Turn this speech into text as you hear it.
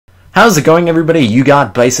How's it going, everybody? You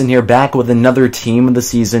got Byson here, back with another Team of the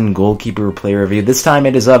Season goalkeeper player review. This time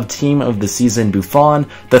it is of Team of the Season Buffon,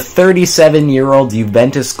 the 37-year-old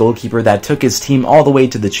Juventus goalkeeper that took his team all the way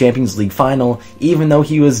to the Champions League final, even though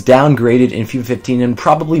he was downgraded in FIFA 15 and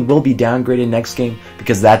probably will be downgraded next game,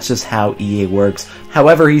 because that's just how EA works.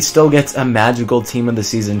 However, he still gets a magical Team of the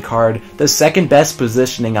Season card, the second best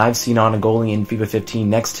positioning I've seen on a goalie in FIFA 15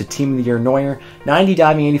 next to Team of the Year Neuer. 90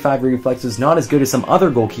 diving, 85 reflexes, not as good as some other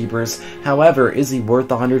goalkeepers. However, is he worth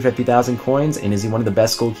 150,000 coins, and is he one of the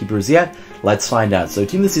best goalkeepers yet? Let's find out. So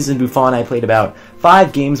Team of the Season Buffon I played about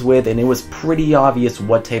 5 games with, and it was pretty obvious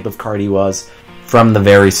what type of card he was from the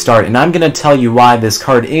very start, and I'm going to tell you why this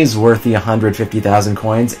card is worth the 150,000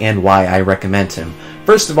 coins and why I recommend him.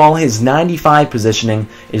 First of all, his 95 positioning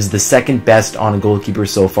is the second best on a goalkeeper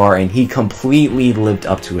so far, and he completely lived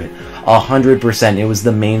up to it. 100%. It was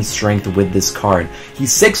the main strength with this card.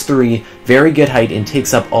 He's 6'3", very good height, and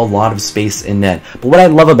takes up a lot of space in net. But what I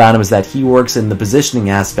love about him is that he works in the positioning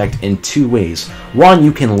aspect in 2 ways. One,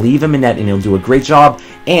 you can leave him in net and he'll do a great job,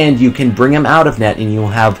 and you can bring him out of net and you'll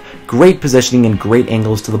have great positioning and great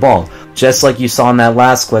angles to the ball. Just like you saw in that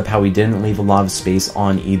last clip, how he didn't leave a lot of space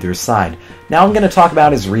on either side. Now I'm going to talk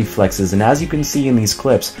about his reflexes, and as you can see in these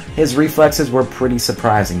clips, his reflexes were pretty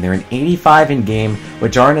surprising. They're an 85 in game,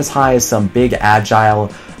 which aren't as high as some big, agile,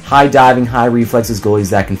 high diving, high reflexes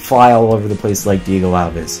goalies that can fly all over the place like Diego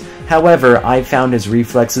Alves. However, I found his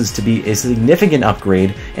reflexes to be a significant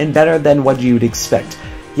upgrade and better than what you'd expect.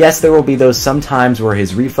 Yes, there will be those sometimes where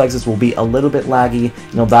his reflexes will be a little bit laggy,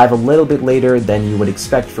 and he'll dive a little bit later than you would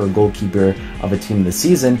expect for a goalkeeper of a Team of the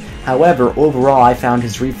Season. However, overall I found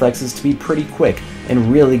his reflexes to be pretty quick and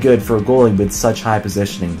really good for a goalie with such high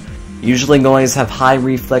positioning. Usually goalies have high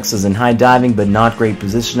reflexes and high diving, but not great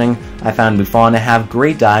positioning. I found Buffon to have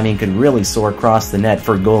great diving and could really soar across the net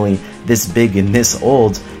for a goalie this big and this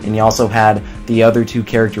old, and he also had the other 2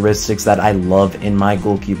 characteristics that I love in my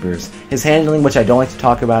goalkeepers. His handling, which I don't like to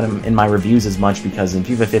talk about him in my reviews as much because in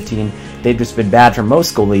FIFA 15 they've just been bad for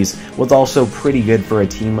most goalies, was also pretty good for a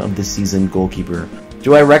Team of the Season goalkeeper.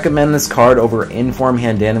 Do I recommend this card over Inform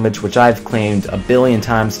Handanovic, which I've claimed a billion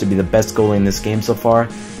times to be the best goalie in this game so far?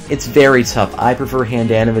 It's very tough. I prefer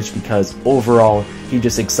Handanovic because overall he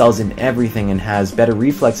just excels in everything and has better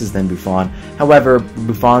reflexes than Buffon. However,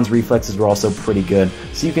 Buffon's reflexes were also pretty good,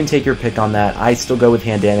 so you can take your pick on that. I still go with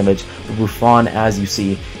Handanovic, but Buffon, as you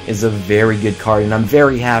see, is a very good card, and I'm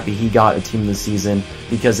very happy he got a Team of the Season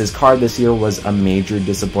because his card this year was a major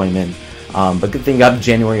disappointment. But good thing he got a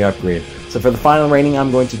January upgrade. So for the final rating,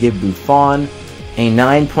 I'm going to give Buffon a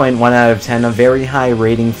 9.1 out of 10, a very high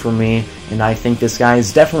rating for me, and I think this guy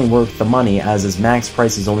is definitely worth the money, as his max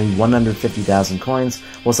price is only 150,000 coins,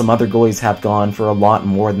 while some other goalies have gone for a lot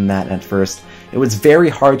more than that at first. It was very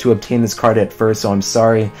hard to obtain this card at first, so I'm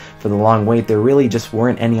sorry for the long wait. There really just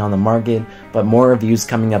weren't any on the market, but more reviews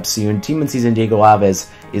coming up soon. Team of the Season Diego Alves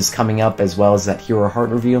is coming up, as well as that Hero Heart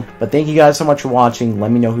review. But thank you guys so much for watching.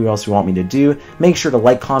 Let me know who else you want me to do. Make sure to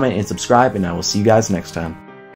like, comment, and subscribe, and I will see you guys next time.